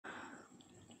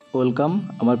Welcome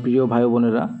আমার প্রিয় ভাই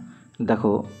বোনেরা।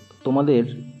 দেখো, তোমাদের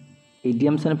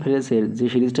ইডিয়ামস অ্যান্ড ফ্রেজেসের যে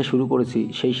সিরিজটা শুরু করেছি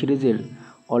সেই সিরিজের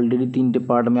অলরেডি 3টে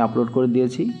পার্ট আমি আপলোড করে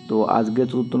দিয়েছি। তো আজকে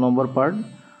 4th নম্বর পার্ট।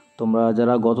 তোমরা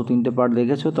যারা গত 3টে পার্ট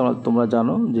দেখেছো তোমরা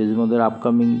জানো যে তোমাদের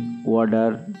আপকামিং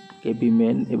ওয়ার্ডার, কেপি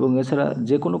মেন এবং এছাড়া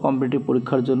যে কোনো কম্পিটিটিভ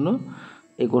পরীক্ষার জন্য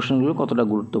এই কোশ্চেনগুলো কতটা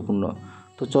গুরুত্বপূর্ণ।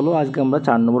 তো চলো আজকে আমরা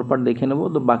 4 নম্বর পার্ট দেখে নেব।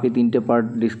 তো বাকি 3টে পার্ট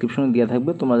ডিসক্রিপশনে দেওয়া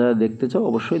থাকবে, তোমরা যারা দেখতে চাও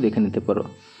অবশ্যই দেখে নিতে পারো।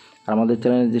 আর আমাদের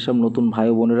চ্যানেলে যেসব নতুন ভাই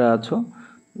বোনেরা আছো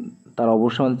তারা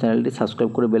অবশ্যই আমাদের চ্যানেলটি সাবস্ক্রাইব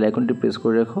করে বেল আইকনটি প্রেস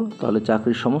করে রেখো, তাহলে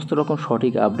চাকরির সমস্ত রকম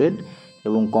সঠিক আপডেট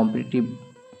এবং কম্পিটিটিভ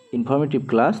ইনফরমেটিভ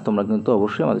ক্লাস তোমরা কিন্তু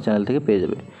অবশ্যই আমাদের চ্যানেল থেকে পেয়ে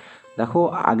যাবে। দেখো,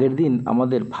 আগের দিন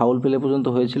আমাদের ফাউল পেলে পর্যন্ত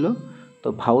হয়েছিল। তো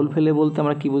ফাউল পেলে বলতে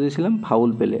আমরা কি বুঝেছিলাম? ফাউল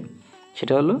পেলে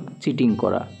সেটা হলো চিটিং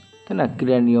করা, তাই না?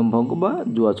 ক্রীড়া নিয়ম ভঙ্গ বা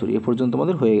জুয়াচুরি, এ পর্যন্ত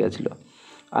আমাদের হয়ে গেছিলো।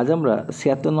 আজ আমরা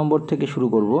 76 নম্বর থেকে শুরু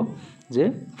করব, যে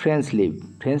ফ্রেঞ্চ লিভ।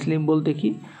 ফ্রেঞ্চ লিভ বলতে কি,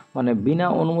 মানে বিনা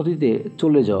অনুমতিতে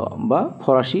চলে যাওয়া বা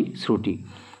ফরাসি শ্রুটি।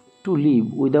 Two live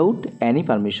without Annie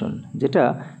permission, যেটা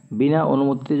বিনা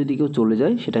অনুমতিতে যদি কেউ চলে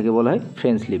যায় সেটাকে বলা হয়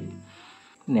ফ্রেঞ্চ লিভ।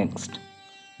 নেক্সট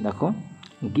দেখো,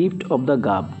 গিফট অফ দ্য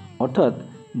গাব, অর্থাৎ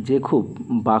যে খুব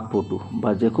বাকপটু বা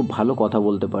যে খুব ভালো কথা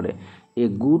বলতে পারে। এ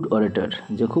গুড অরেটর,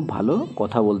 যে খুব ভালো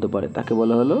কথা বলতে পারে তাকে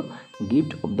বলা হলো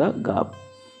গিফট অফ দ্য গাব।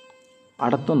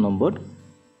 78 নম্বর,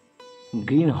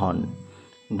 গ্রিন হর্ন।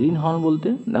 গ্রিন হর্ন বলতে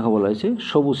দেখা বলা হয়েছে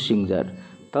সবুজ সিংজার।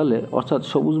 তাহলে অর্থাৎ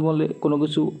সবুজ বলে কোনো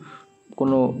কিছু,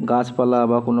 কোনো গাছপালা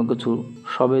বা কোনো কিছু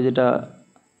সবে যেটা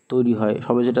তৈরি হয়,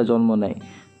 সবে যেটা জন্ম নেয়,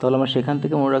 তাহলে আমরা সেখান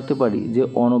থেকে মনে রাখতে পারি যে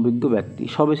অনভিজ্ঞ ব্যক্তি,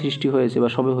 সবে সৃষ্টি হয়েছে বা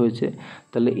সবে হয়েছে,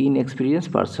 তাহলে ইনএক্সপিরিয়েন্স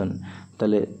পারসন।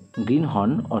 তাহলে গ্রিন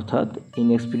হর্ন অর্থাৎ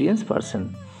ইনএক্সপিরিয়েন্স পারসন।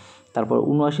 তারপর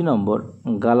 79 নম্বর,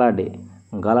 গালা ডে।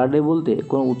 গালা ডে বলতে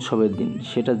কোনো উৎসবের দিন,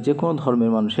 সেটা যে কোনো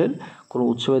ধর্মের মানুষের কোনো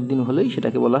উৎসবের দিন হলেই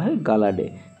সেটাকে বলা হয় গালা ডে,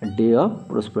 ডে অফ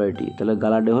প্রসপারিটি। তাহলে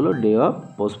গালা ডে হলো ডে অফ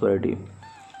প্রসপারিটি।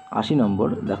 80 নম্বর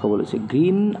দেখো বলেছে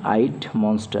green I'd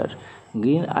monster.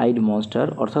 Green I'd monster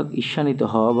অর্থাৎ ঈর্ষান্বিত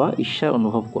হওয়া বা ঈর্ষা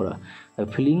অনুভব করা,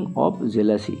 ফিলিং অফ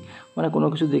জেলাসি, মানে কোনো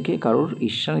কিছু দেখে কারোর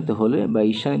ঈর্ষান্বিত হলে বা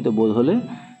ঈর্ষান্বিত বোধ হলে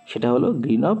সেটা হলো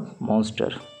green of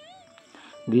monster,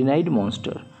 green I'd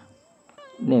monster.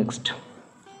 Next,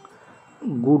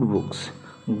 good books.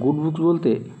 Good books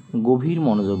বলতে গভীর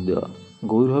মনোযোগ দেওয়া,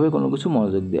 গভীরভাবে কোনো কিছু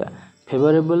মনোযোগ দেওয়া,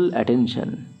 ফেভারেবল অ্যাটেনশান।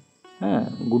 হ্যাঁ,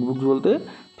 গুড বুকস বলতে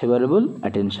favourable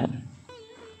attention.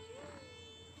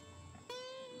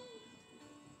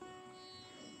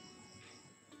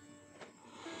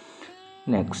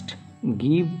 Next,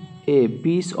 give a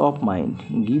piece of mind.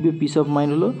 Give a piece of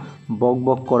mind হলো বক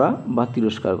বক করা বা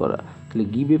তিরস্কার করা। তাহলে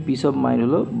give a piece of mind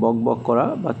হলো বক বক করা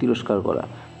বা তিরস্কার করা।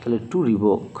 তাহলে টু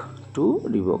রিভোক, টু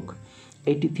রিভোক।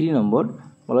 83 নম্বর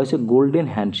বলা হয়েছে গোল্ডেন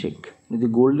হ্যান্ডশেক। যদি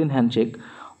গোল্ডেন হ্যান্ডশেক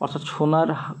অর্থাৎ সোনার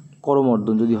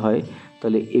করমর্দন যদি হয়,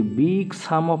 তাহলে a big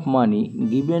some of money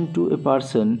given to a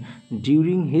person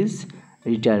during his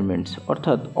রিটায়ারমেন্টস,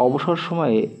 অর্থাৎ অবসর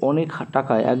সময়ে অনেক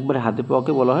টাকা একবারে হাতে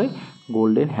পাওয়াকে বলা হয়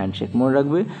গোল্ডেন হ্যান্ডশেক। মনে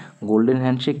রাখবে, গোল্ডেন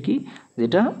হ্যান্ডশেক কি,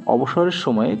 যেটা অবসরের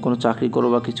সময়ে কোনো চাকরি করো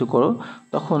বা কিছু করো,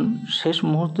 তখন শেষ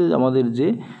মুহূর্তে আমাদের যে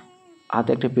হাতে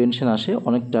একটা পেনশন আসে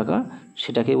অনেক টাকা,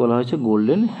 সেটাকেই বলা হয়েছে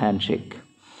গোল্ডেন হ্যান্ডশেক।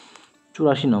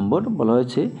 84 নম্বর বলা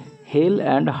হয়েছে হেল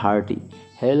and hearty.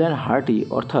 Hell and hearty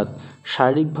অর্থাৎ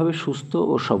শারীরিকভাবে সুস্থ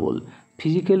ও সবল,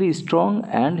 ফিজিক্যালি স্ট্রং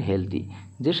অ্যান্ড হেলদি।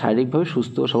 যে শারীরিকভাবে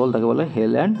সুস্থ ও সবল তাকে বলা হয়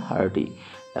হেল অ্যান্ড হার্টি।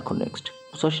 এখন নেক্সট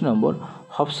 85 নম্বর,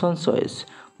 হবসন চয়েস।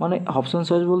 মানে হবসন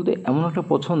চয়েস বলতে এমন একটা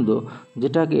পছন্দ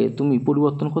যেটাকে তুমি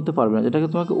পরিবর্তন করতে পারবে না, যেটাকে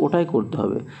তোমাকে ওটাই করতে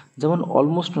হবে। যেমন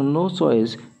almost no choice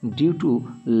due to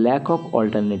lack of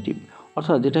alternative,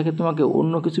 অর্থাৎ যেটাকে তোমাকে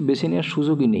অন্য কিছু বেছে নেওয়ার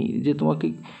সুযোগই নেই, যে তোমাকে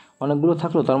অনেকগুলো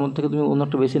থাকলো তার মধ্যে থেকে তুমি অন্য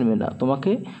একটা বেছে নেবে না,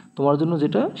 তোমাকে তোমার জন্য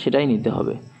যেটা সেটাই নিতে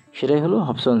হবে, সেটাই হলো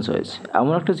হবসন চয়েস।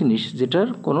 এমন একটা জিনিস যেটার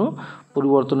কোনো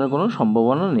পরিবর্তনের কোনো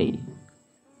সম্ভাবনা নেই,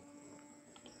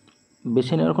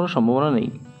 বেছে নেওয়ার কোনো সম্ভাবনা নেই।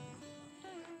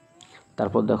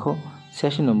 তারপর দেখো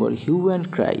 86 নম্বর, হিউ অ্যান্ড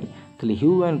ক্রাই। তাহলে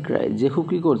হিউ অ্যান্ড ক্রাই, যে খুব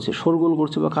কী করছে, শোরগোল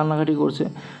করছে বা কান্নাকাটি করছে,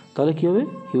 তাহলে কী হবে?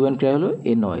 হিউ অ্যান্ড ক্রাই হলো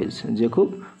এ নয়েজ, যে খুব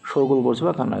শোরগোল করছে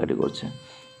বা কান্নাকাটি করছে।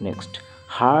 Next,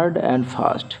 hard and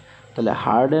fast. তাহলে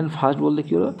হার্ড অ্যান্ড ফাস্ট বলতে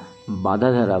কী হলো?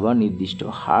 বাধাধারা বা নির্দিষ্ট,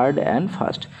 হার্ড অ্যান্ড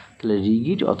ফাস্ট। তাহলে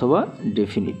রিগিড অথবা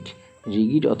ডেফিনিট,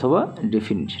 রিগিড অথবা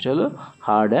ডেফিনিট, সেটা হলো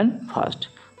হার্ড অ্যান্ড ফাস্ট,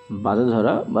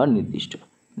 বাধাধারা বা নির্দিষ্ট।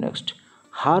 Next,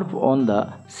 harp on the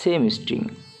same string.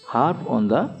 Harp on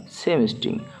the same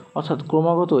string অর্থাৎ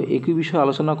ক্রমাগত একই বিষয়ে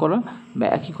আলোচনা করা বা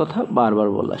একই কথা বারবার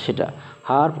বলা, সেটা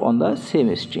harp on the same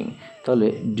string. তাহলে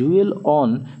dual on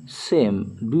same,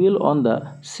 dual on the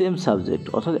same subject,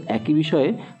 অর্থাৎ একই বিষয়ে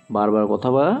বারবার কথা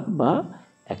বলা বা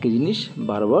একই জিনিস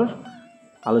বারবার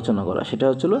আলোচনা করা, সেটা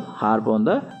হচ্ছিল harp on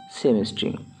the same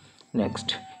string. Next,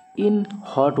 in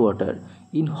hot water,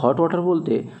 in hot water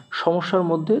বলতে সমস্যার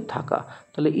মধ্যে থাকা,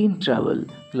 তাহলে ইন ট্রাভেল।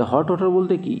 তাহলে হট ওয়াটার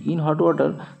বলতে কি, ইন হট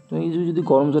ওয়াটার, তুমি যদি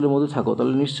গরম জলের মধ্যে থাকো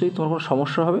তাহলে নিশ্চয়ই তোমার কোনো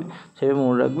সমস্যা হবে, সেভাবে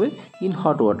মনে রাখবে ইন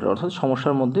হট ওয়াটার অর্থাৎ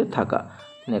সমস্যার মধ্যে থাকা।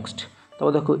 নেক্সট,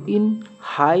 তারপর দেখো ইন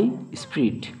হাই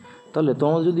স্পিড, তাহলে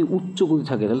তোমার যদি উচ্চ গতি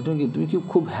থাকে তাহলে তুমি কি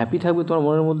খুব হ্যাপি থাকবে তোমার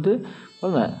মনের মধ্যে,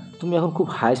 বলো না তুমি এখন খুব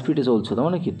হাই স্পিডে চলছো, তার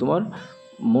মানে কি তোমার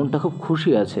মনটা খুব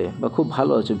খুশি আছে বা খুব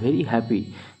ভালো আছে, very happy,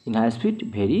 in high speed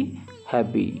very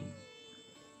happy.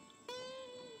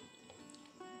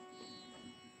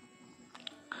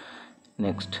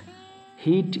 Next,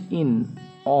 hit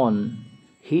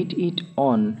it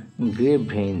on grave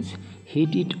veins,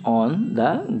 hit it on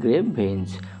the grave veins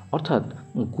অর্থাৎ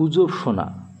গুজব শোনা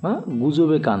বা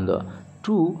গুজবে কান দেওয়া,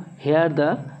 টু হেয়ার দ্য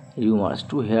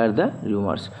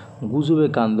রিউমার্স, গুজবে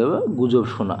কান দেওয়া, গুজব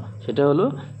শোনা, সেটা হলো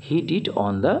hit it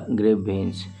on the grave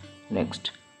veins. Next,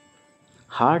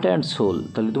 heart and soul,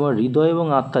 তাহলে তোমার হৃদয় এবং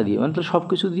আত্মা দিয়ে, মানে তাহলে সব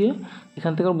কিছু দিয়ে,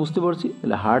 এখান থেকে আমরা বুঝতে পারছি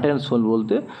তাহলে হার্ট অ্যান্ড সোল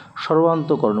বলতে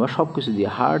সর্বান্তকরণ বা সব কিছু দিয়ে,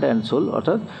 হার্ট অ্যান্ড সোল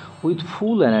অর্থাৎ with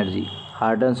full energy,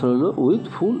 heart and soul হলো উইথ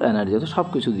ফুল এনার্জি অর্থাৎ সব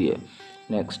কিছু দিয়ে।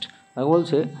 নেক্সট তাকে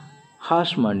বলছে হাস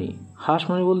মানি, হাস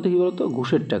মানি বলতে কী বলতো,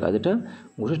 ঘুষের টাকা, যেটা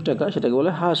ঘুষের টাকা সেটাকে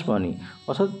বলে হাস মানি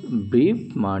অর্থাৎ ব্রিভ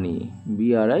মানি,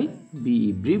 BRIVE,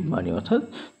 ব্রিভ মানি অর্থাৎ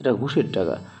এটা ঘুষের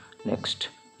টাকা। নেক্সট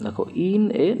দেখো ইন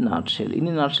এ নাটশেল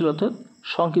অর্থাৎ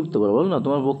সংক্ষিপ্ত বলা, বলো না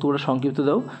তোমার বক্তব্যটা সংক্ষিপ্ত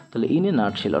দাও, তাহলে ইন এ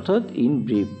নাটশেল অর্থাৎ ইন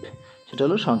ব্রিফ, সেটা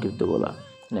হলো সংক্ষিপ্ত বলা।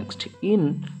 নেক্সট ইন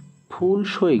ফুল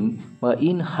শোয়িং বা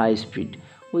ইন হাই স্পিড,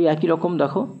 ওই একই রকম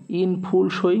দেখো, ইন ফুল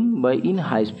শোয়িং বা ইন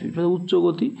হাই স্পিড উচ্চ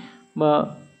গতি বা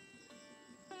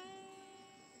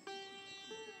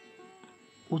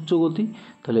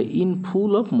তাহলে ইন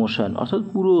ফুল অফ মোশন অর্থাৎ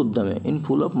পুরো উদ্যমে, ইন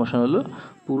ফুল অফ মোশন হলো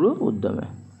পুরো উদ্যমে।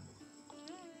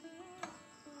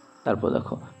 তারপর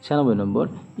দেখো 96 নম্বর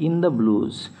ইন দ্য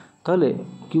ব্লুজ, তাহলে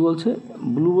কি বলছে,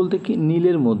 ব্লু বলতে কি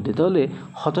নীলের মধ্যে, তাহলে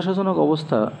হতাশাজনক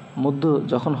অবস্থা মধ্য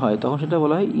যখন হয় তখন সেটা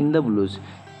বলা হয় in the blues,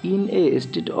 in a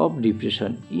state of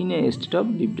depression,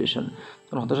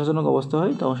 তখন হতাশাজনক অবস্থা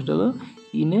হয় তখন সেটা হলো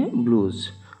ইন এ ব্লুজ।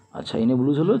 আচ্ছা, ইন এ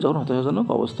ব্লুজ হলো যখন হতাশাজনক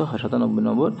অবস্থা হয়। 97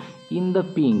 নম্বর ইন দ্য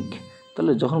পিঙ্ক,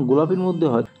 তাহলে যখন গোলাপির মধ্যে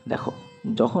হয়, দেখো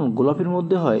যখন গোলাপির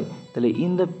মধ্যে হয় তাহলে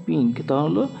ইন দ্য পিঙ্ক তখন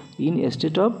হলো ইন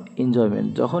স্টেট অফ এনজয়মেন্ট,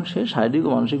 যখন সে শারীরিক ও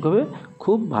মানসিকভাবে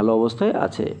খুব ভালো অবস্থায়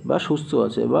আছে বা সুস্থ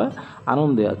আছে বা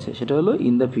আনন্দে আছে, সেটা হলো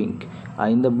in the pink. R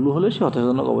in the blue হলে সে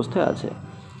হতাশাজনক অবস্থায় আছে।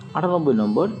 98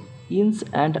 নম্বর ইনস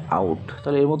অ্যান্ড আউট,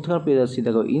 তাহলে এর মধ্যে আমরা পেয়ে যাচ্ছি,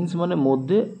 দেখো ইনস মানে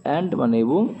মধ্যে, অ্যান্ড মানে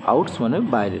এবং, আউটস মানে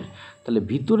বাইরের, তাহলে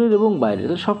ভিতরের এবং বাইরের,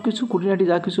 তাহলে সব কিছু খুঁটিনাটি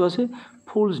যা কিছু আছে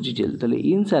ফুলস ডিটেল, তাহলে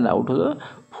ইনস অ্যান্ড আউট হলো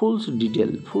ফুল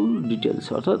ডিটেলস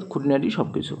অর্থাৎ খুঁটিনাটি সব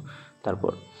কিছু।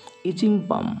 তারপর ইচিং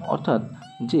পাম অর্থাৎ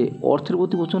যে অর্থের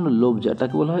প্রতি প্রচণ্ড লোভ যায়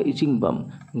তাকে বলা হয় ইচিং পাম,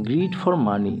 গ্রিড ফর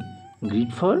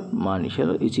মানি সে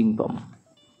হলো ইচিং পাম।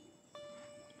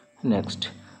 নেক্সট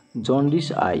জন্ডিস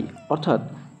আই অর্থাৎ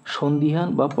সন্দিহান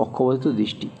বা পক্ষপাতিত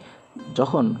দৃষ্টি,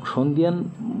 যখন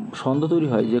সন্দেহ তৈরি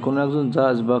হয় যে কোনো একজন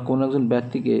জাজ বা কোনো একজন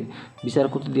ব্যক্তিকে বিচার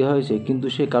করতে দেওয়া হয়েছে কিন্তু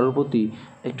সে কারোর প্রতি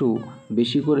একটু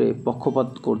বেশি করে পক্ষপাত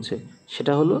করছে,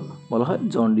 সেটা হলো বলা হয়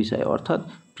জন্ডিস আই অর্থাৎ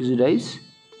প্রিজুডাইস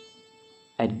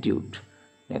অ্যাটিটিউড।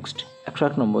 নেক্সট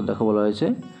 101 নম্বর দেখো বলা হয়েছে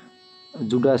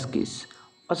জুডাস কিস,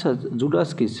 আচ্ছা জুডাস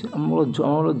কিস আমরা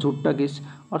জুডটা কিস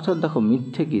অর্থাৎ দেখো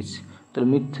মিথ্যে কিস, তাহলে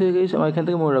মিথ্যে কিস আমরা এখান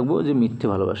থেকে মনে রাখবো যে মিথ্যে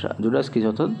ভালোবাসা, জুডাস কিস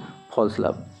অর্থাৎ ফলস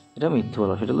লাভ, এটা মিথ্যে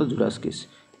ভালোবাসা, সেটা হলো জুডাস কিস।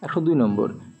 102 নম্বর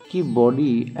কি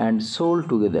বডি অ্যান্ড সোল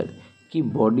টুগেদার,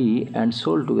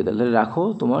 তাহলে রাখো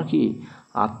তোমার কি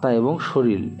আত্মা এবং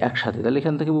শরীর একসাথে, তাহলে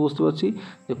এখান থেকে বুঝতে পারছি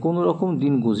যে কোনো রকম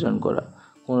দিন গুজরান করা,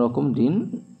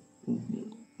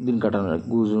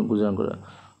 গুজরান করা,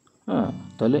 হ্যাঁ,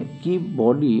 তাহলে কি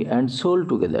বডি অ্যান্ড সোল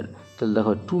টুগেদার, তাহলে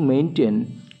দেখো to maintain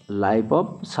life of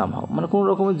somehow, মানে কোনো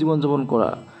রকমের জীবনযাপন করা,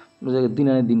 দিন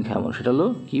আনে দিন খায়, সেটা হলো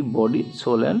কি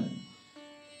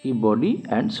বডি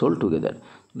অ্যান্ড সোল টুগেদার।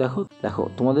 দেখো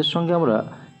তোমাদের সঙ্গে আমরা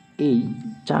এই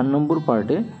 4 নম্বর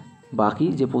পার্টে বাকি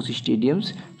যে 25টি ইডিয়ামস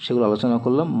সেগুলো আলোচনা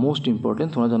করলাম। মোস্ট ইম্পর্টেন্ট,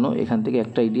 তোমরা জানো এখান থেকে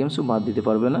একটা ইডিয়ামসও বাদ দিতে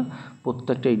পারবে না,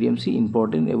 প্রত্যেকটা ইডিয়ামসই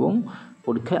ইম্পর্টেন্ট এবং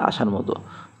পরীক্ষায় আসার মতো।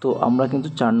 তো আমরা কিন্তু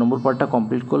 4 নম্বর পার্টটা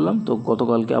কমপ্লিট করলাম, তো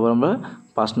গতকালকে আবার আমরা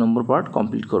 5 নম্বর পার্ট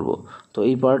কমপ্লিট করব। তো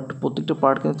এই প্রত্যেকটা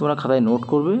পার্ট কিন্তু তোমরা খাতায়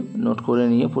নোট করে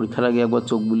নিয়ে পরীক্ষার আগে একবার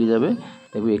চোখ বুলিয়ে যাবে,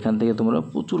 দেখবে এখান থেকে তোমরা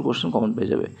প্রচুর কোশ্চেন কমন পেয়ে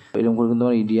যাবে। এরকম করে কিন্তু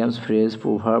আমার ইডিয়ামস, ফ্রেজ,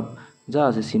 প্রোভার্ব যা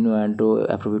আছে, সিনো, অ্যান্টো,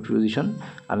 অ্যাপ্রোপ্রিয়েট প্রিপোজিশন,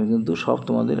 আমি কিন্তু সব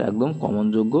তোমাদের একদম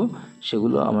কমনযোগ্য,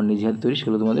 সেগুলো আমার নিজে হাতে তৈরি,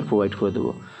 সেগুলো তোমাদের প্রোভাইড করে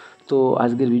দেবো। তো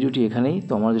আজকের ভিডিওটি এখানেই।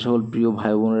 তো আমার যে সকল প্রিয়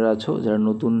ভাই বোনেরা আছো, যারা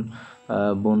নতুন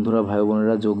বন্ধুরা ভাই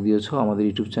বোনেরা যোগ দিয়েছো আমাদের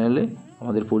ইউটিউব চ্যানেলে,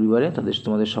 আমাদের পরিবারে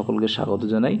তোমাদের সকলকে স্বাগত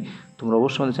জানাই। তোমরা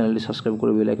অবশ্যই আমাদের চ্যানেলটি সাবস্ক্রাইব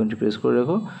করে বেল আইকনটি প্রেস করে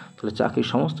রাখো, তাহলে চাকরির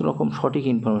সমস্ত রকম সঠিক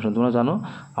ইনফরমেশন তোমরা জানো।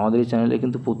 আমাদের এই চ্যানেলে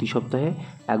কিন্তু প্রতি সপ্তাহে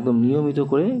একদম নিয়মিত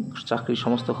করে চাকরির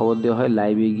সমস্ত খবর দেওয়া হয়,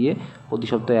 লাইভে গিয়ে প্রতি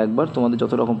সপ্তাহে একবার তোমাদের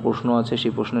যত রকম প্রশ্ন আছে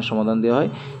সেই প্রশ্নের সমাধান দেওয়া হয়।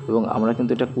 এবং আমরা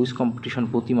কিন্তু এটা কুইজ কম্পিটিশন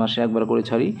প্রতি মাসে একবার করে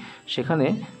ছাড়ি। সেখানে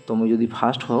তুমি যদি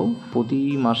ফার্স্ট হও, প্রতি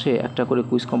মাসে একটা করে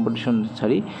কুইজ কম্পিটিশন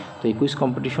ছাড়ি। তো এই কুইজ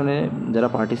কম্পিটিশনে যারা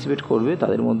পার্টিসিপেট করবে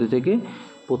তাদের মধ্যে থেকে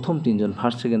প্রথম 3 জন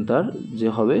ফার্স্ট সেকেন্ড থার্ড যে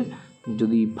হবে,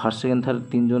 যদি ফার্স্ট সেকেন্ড থার্ড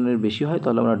 3 জনের বেশি হয়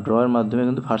তাহলে আমরা ড্রয়ের মাধ্যমে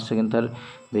কিন্তু ফার্স্ট সেকেন্ড থার্ড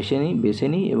বেছে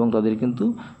নিই এবং তাদের কিন্তু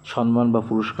সম্মান বা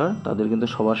পুরস্কার তাদের কিন্তু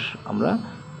সবার আমরা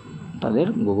তাদের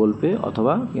গুগল পে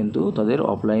অথবা কিন্তু তাদের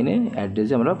অফলাইনে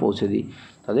অ্যাড্রেসে আমরা পৌঁছে দিই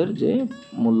তাদের যে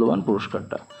মূল্যবান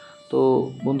পুরস্কারটা। তো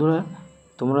বন্ধুরা,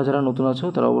 তোমরা যারা নতুন আছো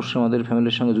তারা অবশ্যই আমাদের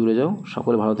ফ্যামিলির সঙ্গে জুড়ে যাও।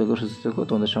 সকলে ভালো থেকো, সুস্থ থেকো।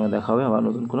 তোমাদের সঙ্গে দেখা হবে আবার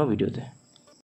নতুন কোনো ভিডিওতে।